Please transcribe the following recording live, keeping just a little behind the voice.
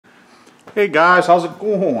Hey guys, how's it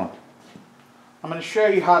going? I'm going to show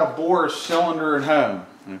you how to bore a cylinder at home.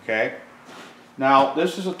 Okay. Now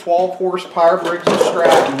this is a 12 horsepower Briggs &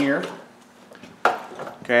 Stratton here.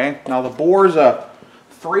 Okay. Now the bore is a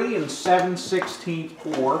 3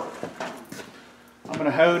 7/16 bore. I'm going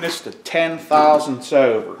to hone this to 10 thousandths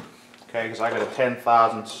over. Okay, because I got a 10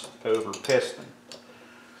 thousandths over piston.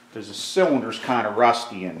 Because the cylinder's kind of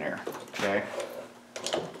rusty in there. Okay.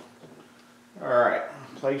 Alright,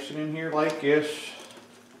 place it in here like this.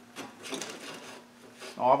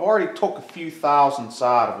 Now I've already took a few thousandths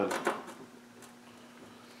out of it.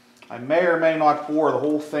 I may or may not bore the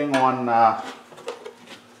whole thing on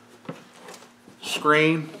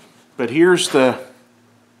screen, but here's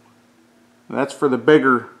that's for the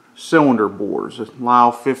bigger cylinder bores, a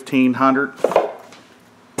Lisle 1500.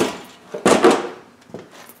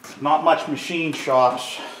 Not much machine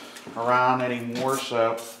shops around anymore,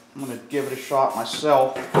 so I'm going to give it a shot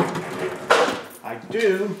myself. I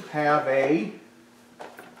do have I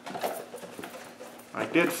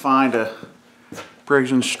did find a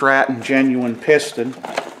Briggs & Stratton genuine piston.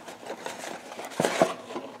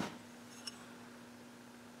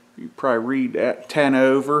 You probably read that 10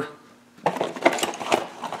 over.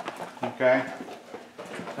 Okay.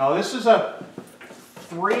 Now this is a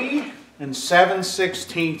 3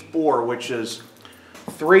 7/16 bore, which is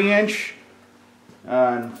 3"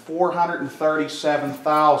 and 437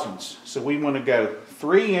 thousandths. So we want to go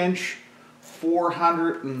 3"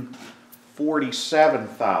 447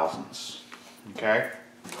 thousandths. Okay.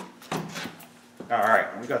 All right,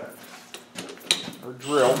 we got our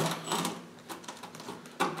drill.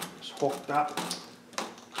 It's hooked up.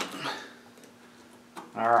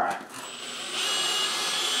 All right.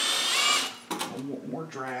 More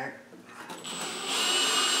drag.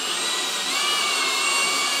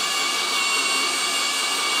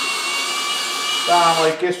 Down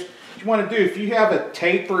like this. What you want to do, if you have a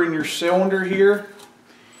taper in your cylinder here,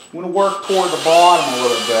 you want to work toward the bottom a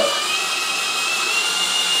little bit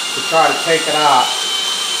to try to take it out.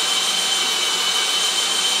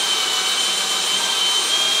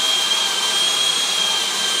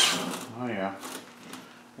 Oh yeah. A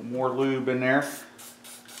little more lube in there.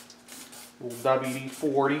 A little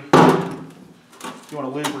WD-40. You want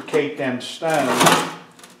to lubricate them stones.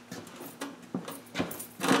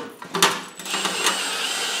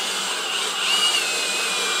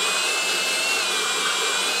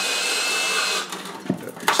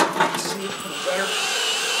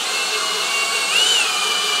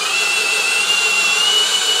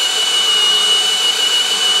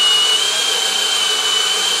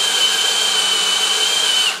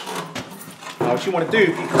 What you want to do,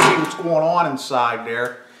 if you can see what's going on inside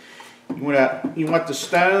there, you want the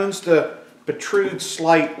stones to protrude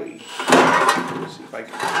slightly. Let's see if I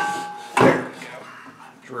can. There we go.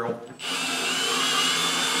 Drill.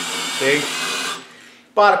 See?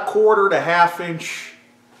 About a 1/4 to 1/2 inch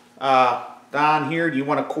down here. You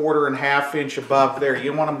want a 1/4 and 1/2 inch above there. You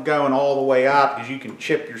don't want them going all the way out because you can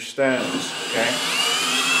chip your stones. Okay.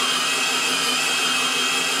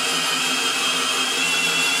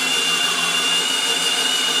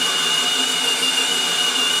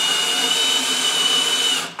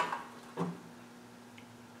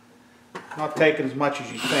 Not taking as much as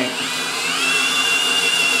you think.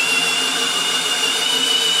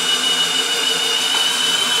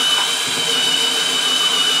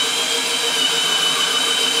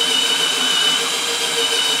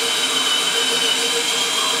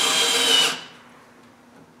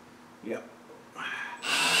 Yep.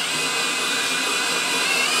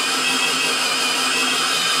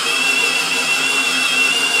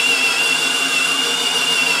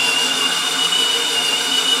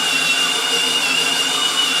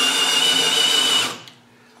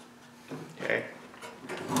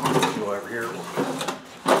 Go over here so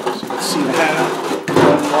you can see the head.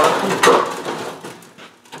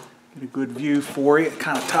 Get a good view for you.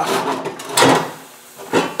 Kind of tough.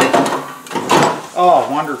 Oh,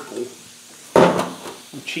 wonderful.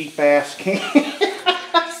 Some cheap ass can.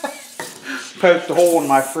 Poked a hole in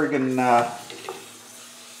my friggin'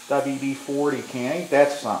 WD-40 can. Ain't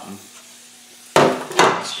that something?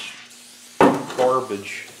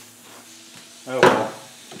 Garbage. Oh well.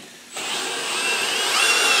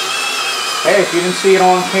 Hey, if you didn't see it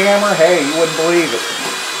on camera, hey, you wouldn't believe it.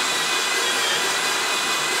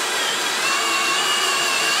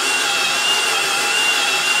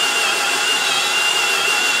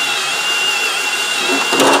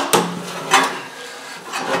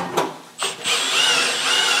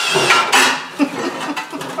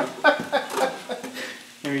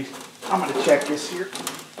 Maybe I'm going to check this here.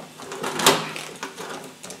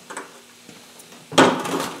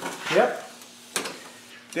 Yep.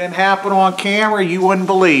 Didn't happen on camera, you wouldn't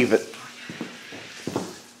believe it.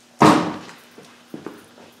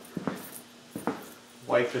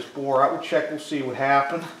 Wipe this bore out. We'll check, we'll see what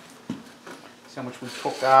happened. See how much we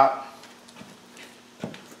took out.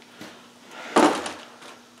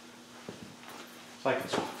 It's like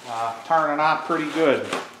it's turning out pretty good.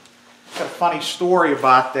 Got a funny story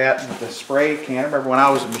about that with the spray can. I remember when I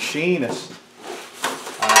was a machinist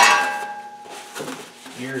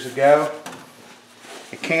years ago,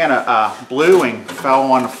 a can of bluing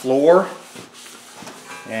fell on the floor,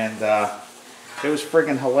 and it was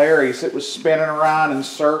friggin' hilarious. It was spinning around in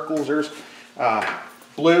circles. There's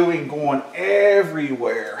bluing going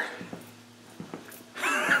everywhere.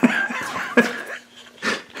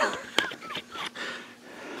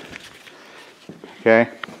 Okay.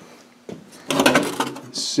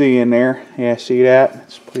 See in there? Yeah, see that?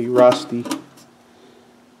 It's pretty rusty.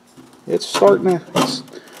 It's starting to, it's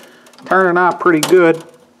turning out pretty good.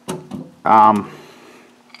 I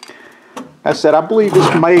said I believe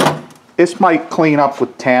this might clean up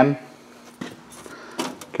with 10.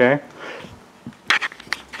 Okay.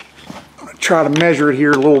 I'm gonna try to measure it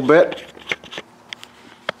here a little bit.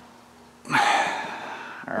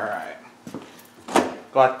 Alright.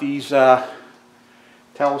 Got these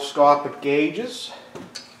telescopic gauges.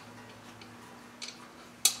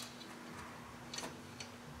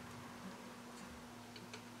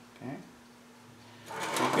 Okay.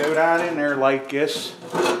 You go down in there like this.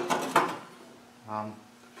 I'm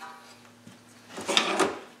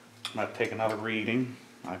going to take another reading,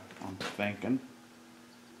 I'm thinking.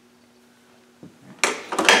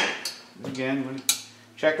 Again, I'm going to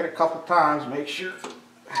check it a couple times, make sure.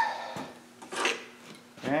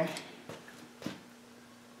 Okay.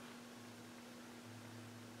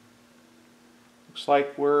 Looks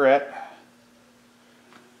like we're at,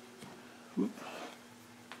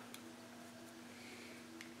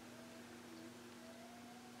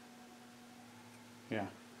 yeah,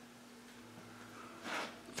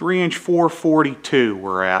 3" 442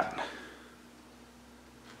 we're at.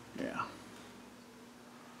 Yeah.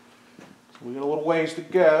 So we got a little ways to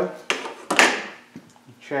go.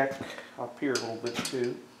 Check up here a little bit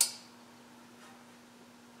too.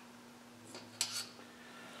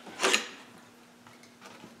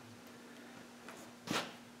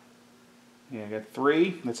 Yeah, I got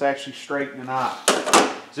 3. It's actually straightening out.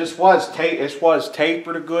 This was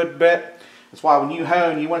tapered a good bit. That's why when you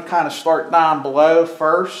hone, you want to kind of start down below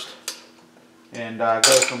first and go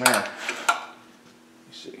from there.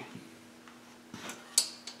 You see.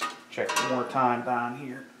 Check one more time down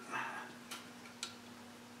here.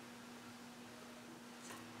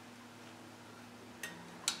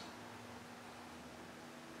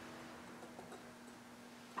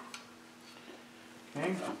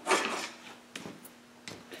 Okay.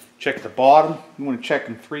 Check the bottom. You want to check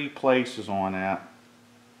in 3 places on that.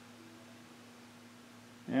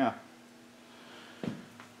 Yeah.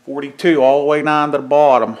 42 all the way down to the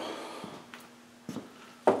bottom.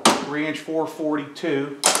 3"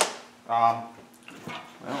 442. Well,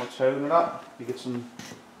 let's open it up. You get some.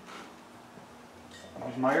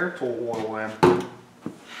 Use my air tool oil in.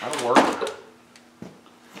 That'll work.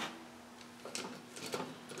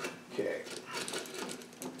 Okay.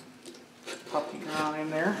 Puppy down in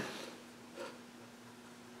there.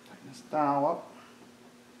 Tighten this dial up.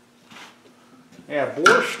 Yeah,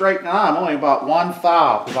 bore straightening out. I'm only about 1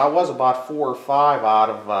 thou, because I was about 4 or 5 out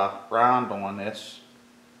of round on this.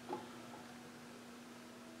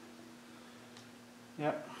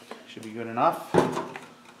 Yep, should be good enough.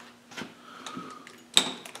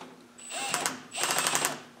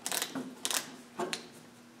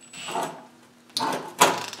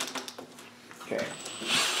 Okay.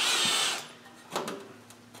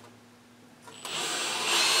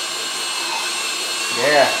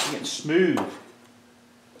 Yeah, it's getting smooth.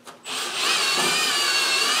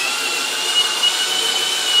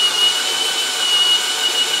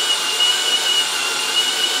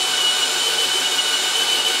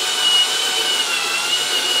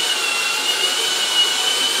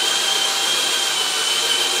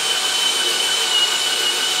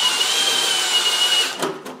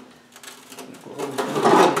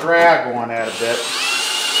 Drag on that a bit.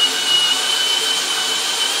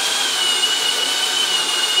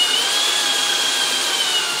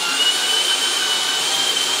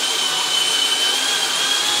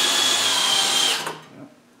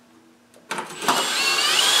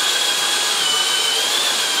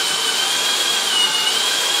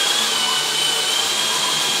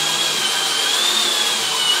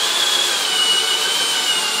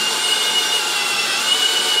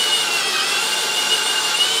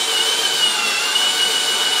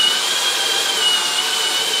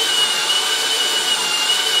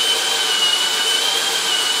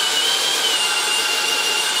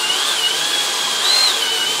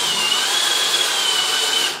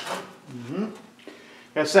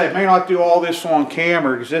 said, I may not do all this on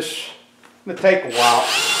camera because this is going to take a while.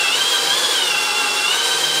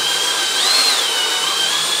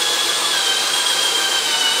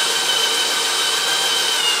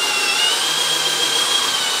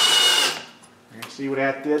 See what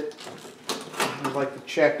that did? I'd like to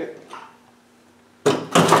check it.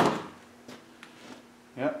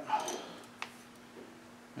 Yep.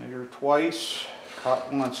 Measure twice,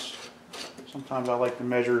 cut once. Sometimes I like to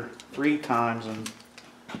measure 3 times and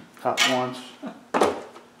cut once.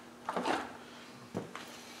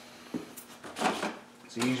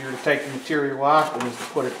 It's easier to take the material off than it is to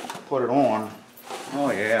put it on.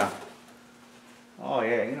 Oh yeah. Oh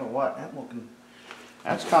yeah, you know what?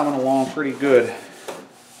 That's coming along pretty good.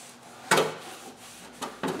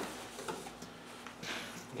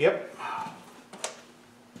 Yep.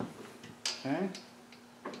 Okay.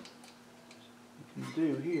 What you can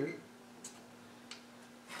do here.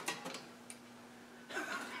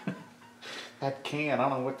 That can, I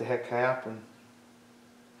don't know what the heck happened.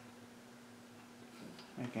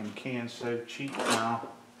 Making cans so cheap now.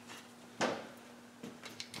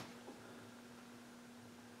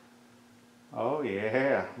 Oh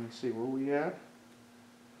yeah. Let me see where we at.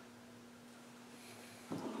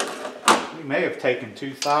 We may have taken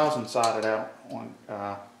 2/1000 out of that one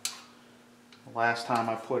the last time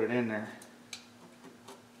I put it in there.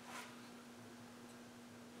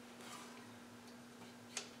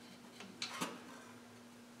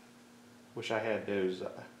 Wish I had those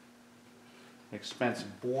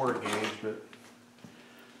expensive bore gauge, but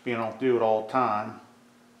you don't do it all the time.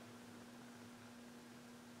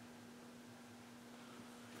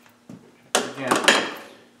 Again.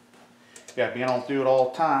 Yeah, you don't do it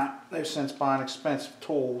all the time. They've since buying expensive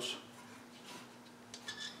tools.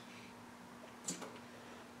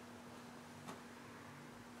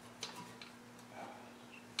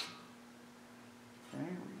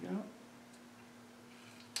 There we go.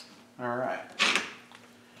 All right.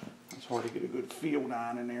 It's hard to get a good feel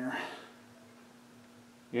down in there.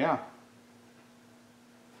 Yeah.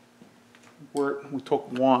 We took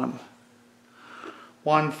one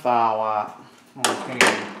thou out on the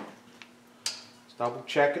can. Double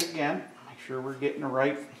check it again, make sure we're getting it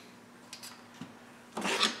right.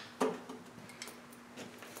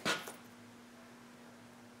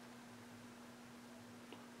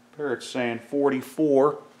 There it's saying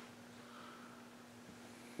 44.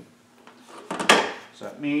 So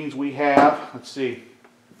that means we have, let's see,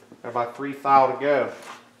 got about 3 thou to go.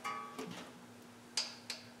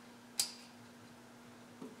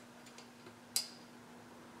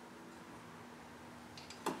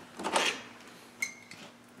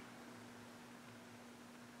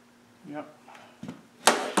 Yep,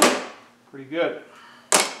 pretty good.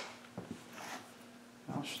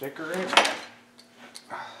 Now stick her in.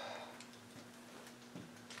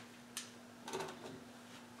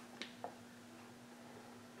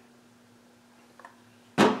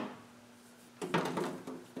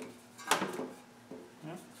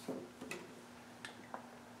 Yep.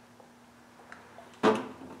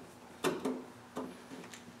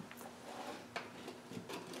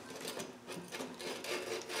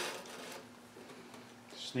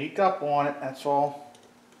 Sneak up on it, that's all.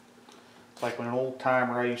 It's like when an old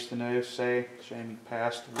timer I used to know say, shame he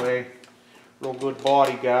passed away, real good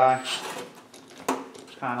body guy.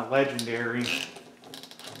 It's kind of legendary. Used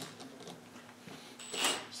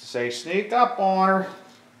to say, sneak up on her.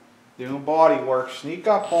 Doing body work, sneak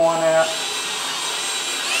up on that.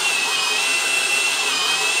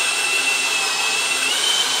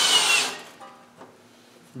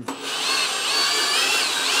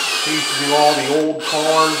 He used to do all the old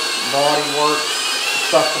cars, body work,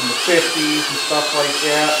 stuff from the 50s and stuff like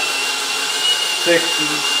that,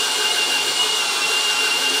 60s.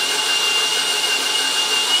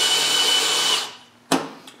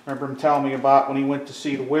 Remember him telling me about when he went to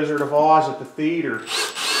see The Wizard of Oz at the theater.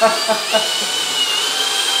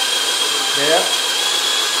 Yeah.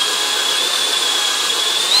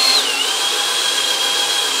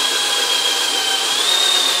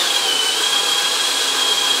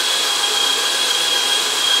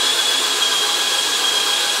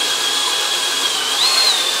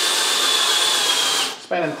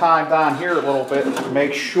 Spending time down here a little bit to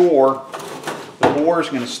make sure the bore is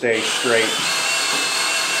going to stay straight.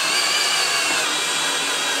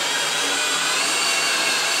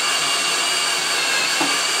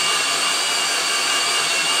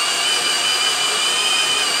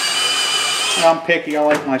 I'm picky, I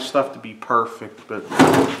like my stuff to be perfect, but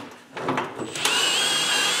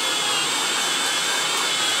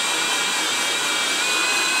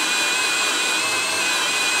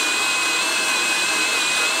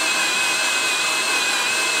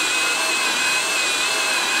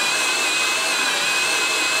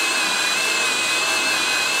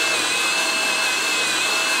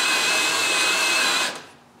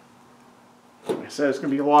said, it's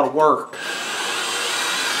going to be a lot of work.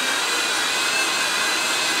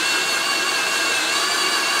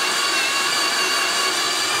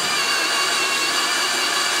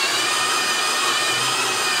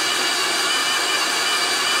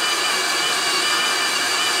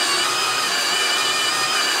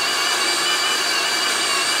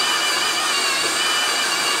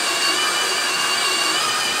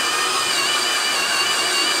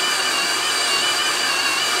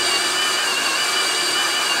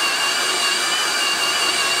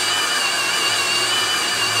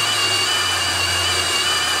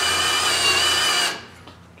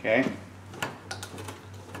 Okay,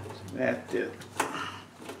 so that's it.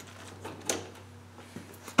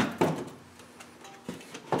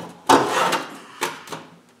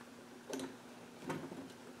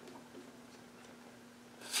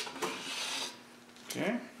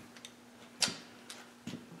 Okay.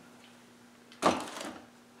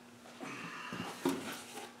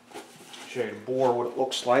 Show you the bore, what it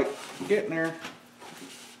looks like. Getting there.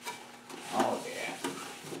 Oh yeah.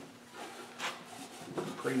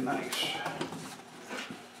 Pretty nice.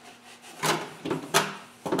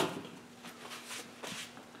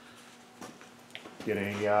 Get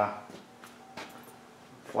a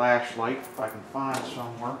flashlight if I can find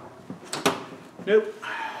somewhere. Nope,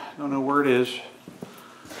 don't know where it is.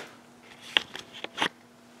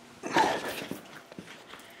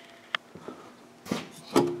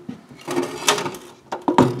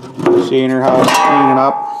 Seeing her how it's cleaning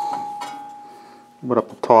up. Put up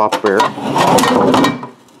the top there.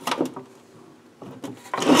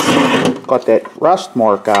 Got that rust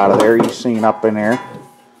mark out of there you seen up in there.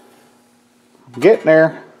 I'm getting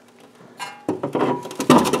there.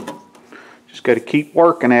 Just got to keep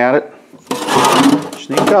working at it.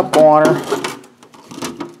 Sneak up on her.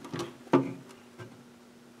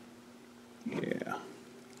 Yeah.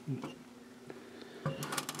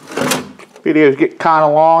 Videos get kind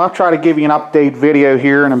of long. I'll try to give you an update video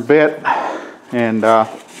here in a bit and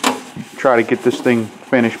try to get this thing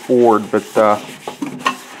finished board. But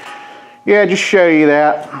yeah, just show you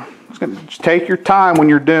that. It's gonna just take your time when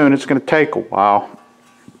you're doing it. It's going to take a while.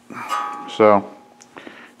 So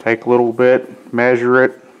take a little bit, measure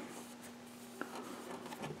it.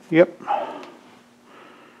 Yep.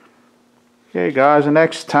 Okay guys, the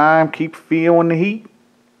next time keep feeling the heat.